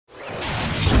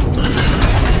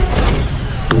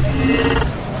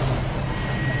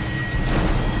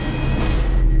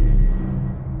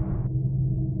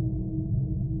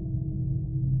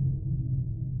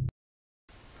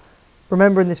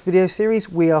Remember, in this video series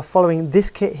we are following this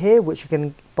kit here, which you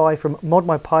can buy from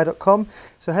modmypi.com,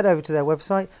 so head over to their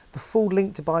website. The full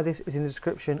link to buy this is in the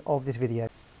description of this video.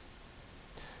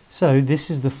 So this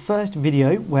is the first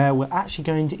video where we're actually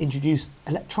going to introduce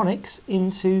electronics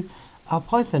into our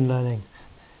Python learning.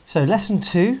 So lesson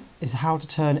 2 is how to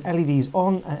turn LEDs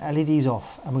on and LEDs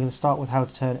off, and we're going to start with how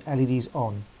to turn LEDs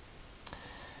on.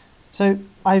 So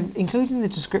I've included in the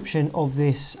description of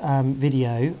this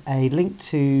video a link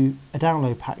to a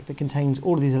download pack that contains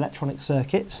all of these electronic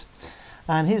circuits.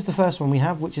 And here's the first one we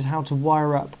have, which is how to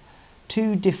wire up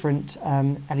two different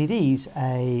LEDs,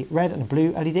 a red and a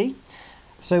blue LED.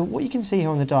 So what you can see here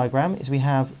on the diagram is we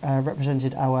have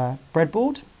represented our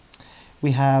breadboard.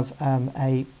 We have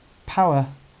a power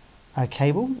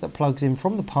cable that plugs in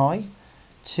from the Pi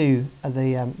to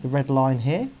the red line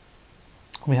here.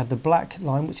 We have the black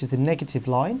line, which is the negative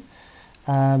line,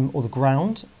 or the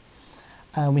ground.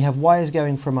 We have wires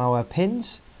going from our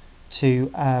pins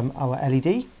to our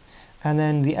LED, and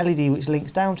then the LED which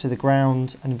links down to the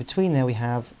ground, and in between there we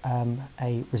have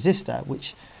a resistor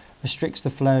which restricts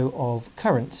the flow of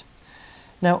current.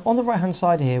 Now on the right hand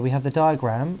side here we have the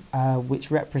diagram which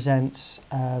represents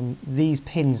these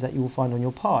pins that you will find on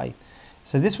your Pi.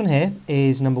 So this one here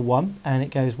is number 1, and it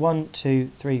goes 1,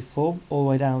 2, 3, 4 all the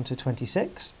way down to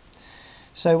 26.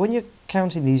 So when you're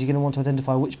counting these, you're going to want to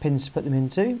identify which pins to put them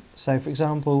into. So for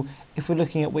example, if we're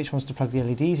looking at which ones to plug the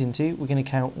LEDs into, we're going to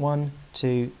count 1,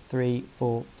 2, 3,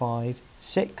 4, 5,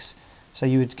 6. So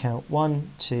you would count 1,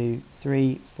 2,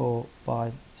 3, 4,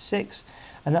 5, 6,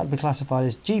 and that would be classified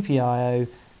as GPIO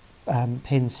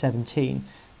pin 17.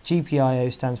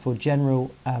 GPIO stands for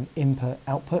General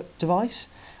Input-Output Device,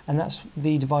 and that's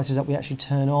the devices that we actually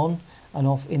turn on and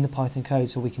off in the Python code.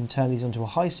 So we can turn these onto a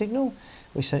high signal,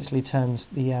 which essentially turns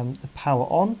the power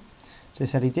on to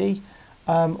this LED,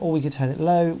 or we could turn it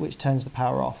low, which turns the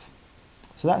power off.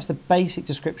 So that's the basic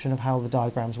description of how the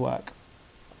diagrams work.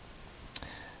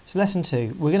 So lesson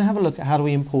 2, we're going to have a look at how do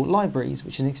we import libraries,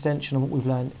 which is an extension of what we've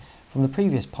learned from the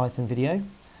previous Python video.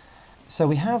 So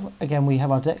we have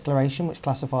our declaration, which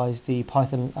classifies the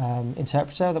Python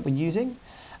interpreter that we're using.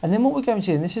 And then what we're going to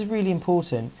do, and this is really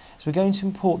important, is we're going to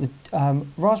import the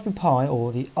Raspberry Pi,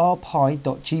 or the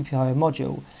rpi.gpio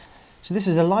module. So this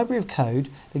is a library of code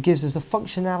that gives us the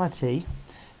functionality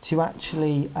to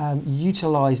actually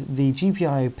utilize the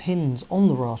GPIO pins on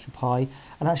the Raspberry Pi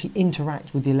and actually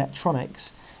interact with the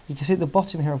electronics. You can see at the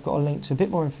bottom here I've got a link to a bit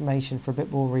more information for a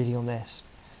bit more reading on this.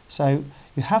 So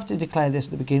you have to declare this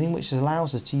at the beginning, which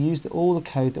allows us to use all the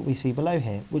code that we see below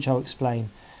here, which I'll explain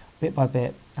bit by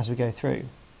bit as we go through.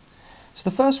 So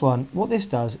the first one, what this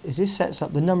does is this sets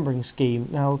up the numbering scheme.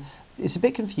 Now it's a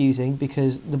bit confusing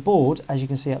because the board, as you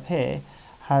can see up here,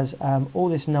 has all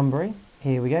this numbering.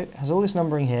 Here we go, has all this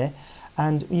numbering here,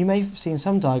 and you may have seen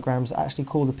some diagrams that actually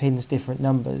call the pins different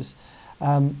numbers.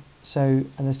 And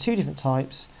there's two different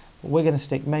types. We're going to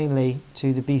stick mainly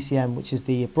to the BCM, which is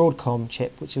the Broadcom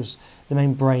chip, which is the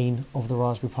main brain of the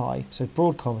Raspberry Pi. So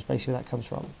Broadcom is basically where that comes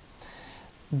from.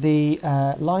 The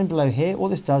line below here, what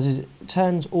this does is it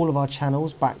turns all of our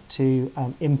channels back to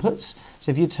inputs.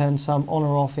 So if you turn some on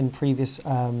or off in previous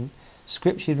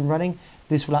scripts you've been running,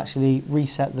 this will actually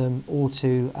reset them all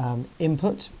to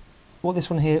input. What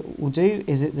this one here will do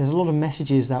is there's a lot of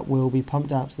messages that will be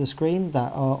pumped out to the screen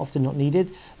that are often not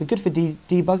needed. They're good for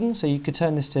debugging, so you could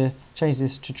change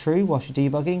this to true whilst you're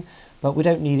debugging, but we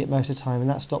don't need it most of the time, and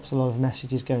that stops a lot of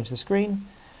messages going to the screen.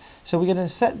 So we're going to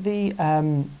set the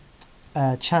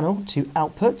channel to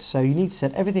output, so you need to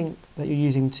set everything that you're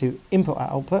using to input or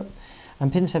output,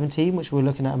 and pin 17, which we were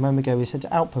looking at a moment ago, is set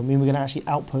to output, meaning we're going to actually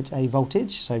output a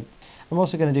voltage. So I'm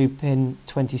also going to do pin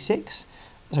 27,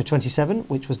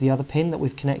 which was the other pin that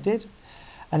we've connected,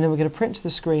 and then we're going to print to the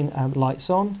screen lights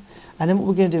on, and then what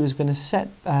we're going to do is we're going to set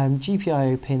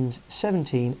GPIO pins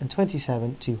 17 and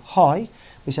 27 to high,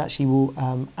 which actually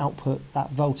will output that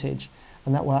voltage,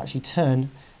 and that will actually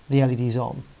turn the LEDs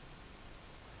on.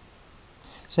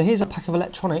 So here's a pack of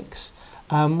electronics.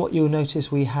 What you'll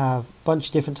notice, we have a bunch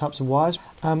of different types of wires.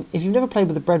 If you've never played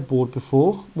with a breadboard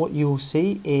before, what you'll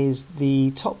see is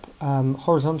the top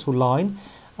horizontal line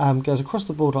goes across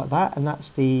the board like that, and that's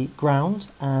the ground,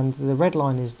 and the red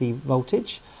line is the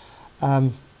voltage.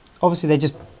 Obviously they're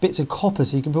just bits of copper,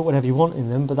 so you can put whatever you want in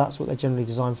them, but that's what they're generally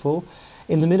designed for.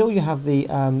 In the middle you have the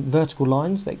vertical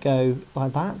lines that go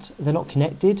like that. They're not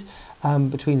connected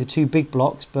between the two big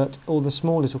blocks, but all the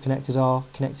small little connectors are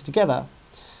connected together.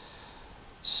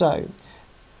 So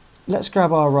let's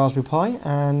grab our Raspberry Pi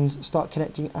and start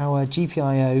connecting our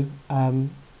GPIO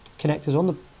connectors on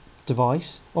the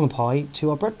device, on the Pi,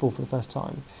 to our breadboard for the first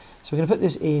time. So we're going to put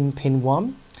this in pin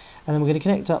 1, and then we're going to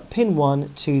connect up pin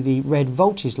 1 to the red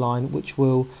voltage line, which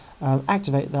will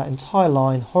activate that entire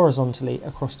line horizontally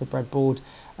across the breadboard,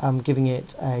 giving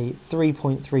it a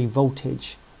 3.3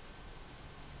 voltage.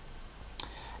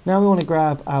 Now we want to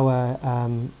grab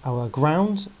our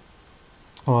ground,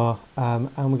 and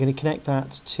we're going to connect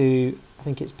that to, I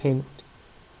think it's pin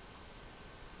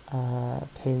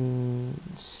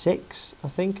 6, I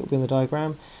think it'll be on the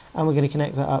diagram, and we're going to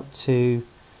connect that up to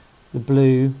the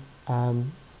blue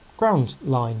ground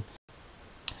line.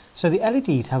 So the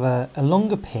LEDs have a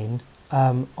longer pin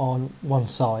on one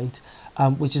side,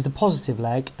 which is the positive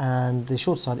leg, and the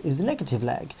short side is the negative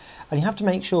leg, and you have to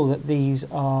make sure that these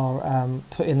are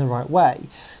put in the right way.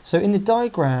 So in the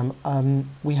diagram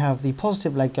we have the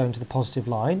positive leg going to the positive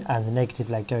line and the negative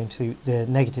leg going to the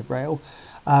negative rail,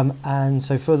 and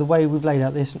so for the way we've laid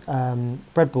out this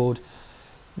breadboard,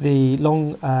 the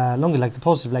longer leg, the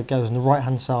positive leg, goes on the right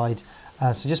hand side,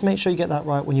 so just make sure you get that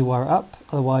right when you wire it up,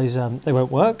 otherwise they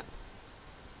won't work.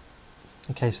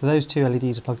 Okay, so those two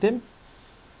LEDs are plugged in.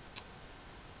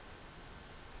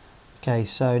 Okay,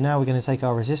 so now we're going to take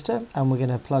our resistor and we're going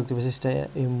to plug the resistor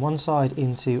in one side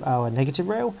into our negative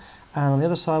rail, and on the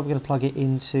other side we're going to plug it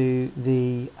into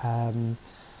the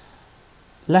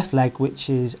left leg, which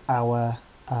is our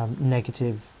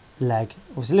negative leg.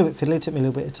 It was a little bit fiddly, it took me a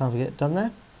little bit of time to get it done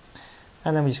there.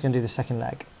 And then we're just going to do the second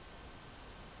leg.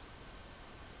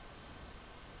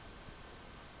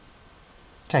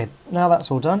 Okay, now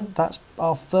that's all done. That's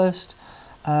our first,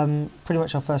 pretty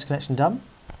much our first connection done.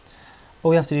 All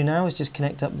we have to do now is just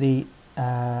connect up the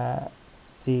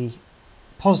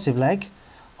positive leg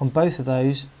on both of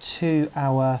those to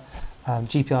our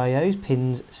GPIOs,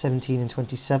 pins 17 and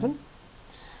 27.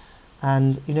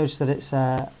 And you notice that it's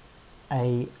a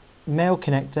male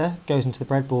connector goes into the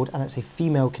breadboard, and it's a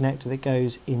female connector that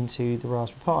goes into the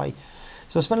Raspberry Pi.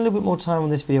 So I'll spend a little bit more time on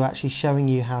this video actually showing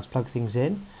you how to plug things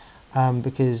in,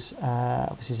 because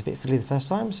obviously it's a bit fiddly the first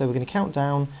time. So we're going to count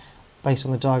down based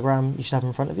on the diagram you should have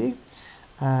in front of you,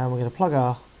 and we're going to plug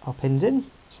our pins in.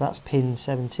 So that's pin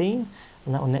 17,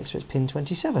 and that one next to it's pin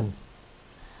 27.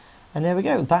 And there we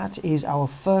go, that is our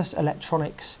first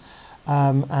electronics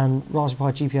and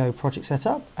Raspberry Pi GPIO project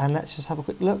setup, and let's just have a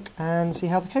quick look and see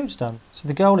how the code's done. So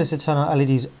the goal is to turn our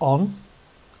LEDs on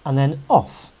and then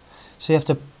off. So you have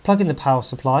to plug in the power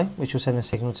supply, which will send the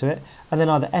signal to it, and then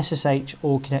either SSH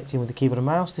or connect in with the keyboard and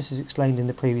mouse. This is explained in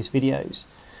the previous videos.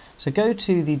 So go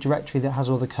to the directory that has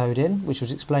all the code in, which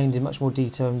was explained in much more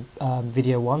detail in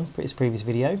video 1, its previous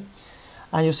video,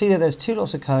 and you'll see that there's two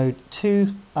lots of code,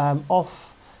 two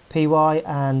off PY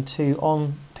and two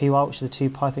on PY, which are the two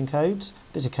Python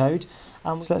bits of code.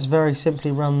 So let's very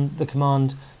simply run the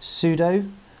command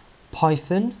sudo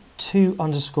python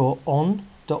 2_on.py,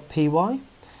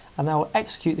 and that will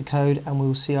execute the code, and we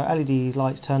will see our LED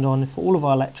lights turned on for all of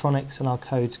our electronics and our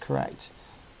codes correct.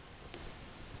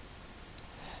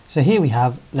 So here we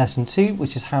have lesson 2,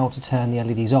 which is how to turn the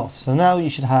LEDs off. So now you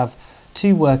should have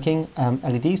two working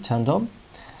LEDs turned on,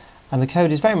 and the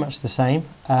code is very much the same,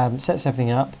 sets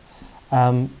everything up,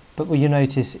 but what you'll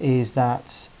notice is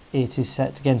that it is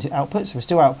set again to output, so we're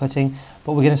still outputting,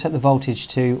 but we're going to set the voltage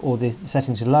to, or the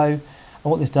setting to low, and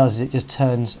what this does is it just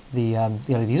turns the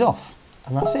LEDs off,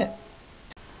 and that's it.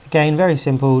 Again, very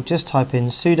simple, just type in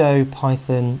sudo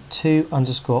python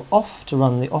 2_off to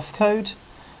run the off code,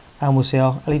 and we'll see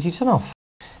our LED turn off.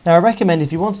 Now I recommend,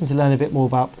 if you're wanting to learn a bit more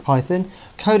about Python,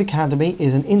 Code Academy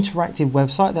is an interactive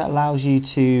website that allows you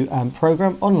to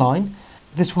program online.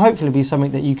 This will hopefully be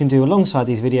something that you can do alongside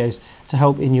these videos to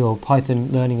help in your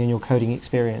Python learning and your coding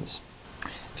experience.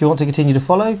 If you want to continue to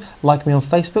follow, like me on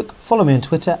Facebook, follow me on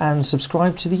Twitter, and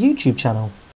subscribe to the YouTube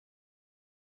channel.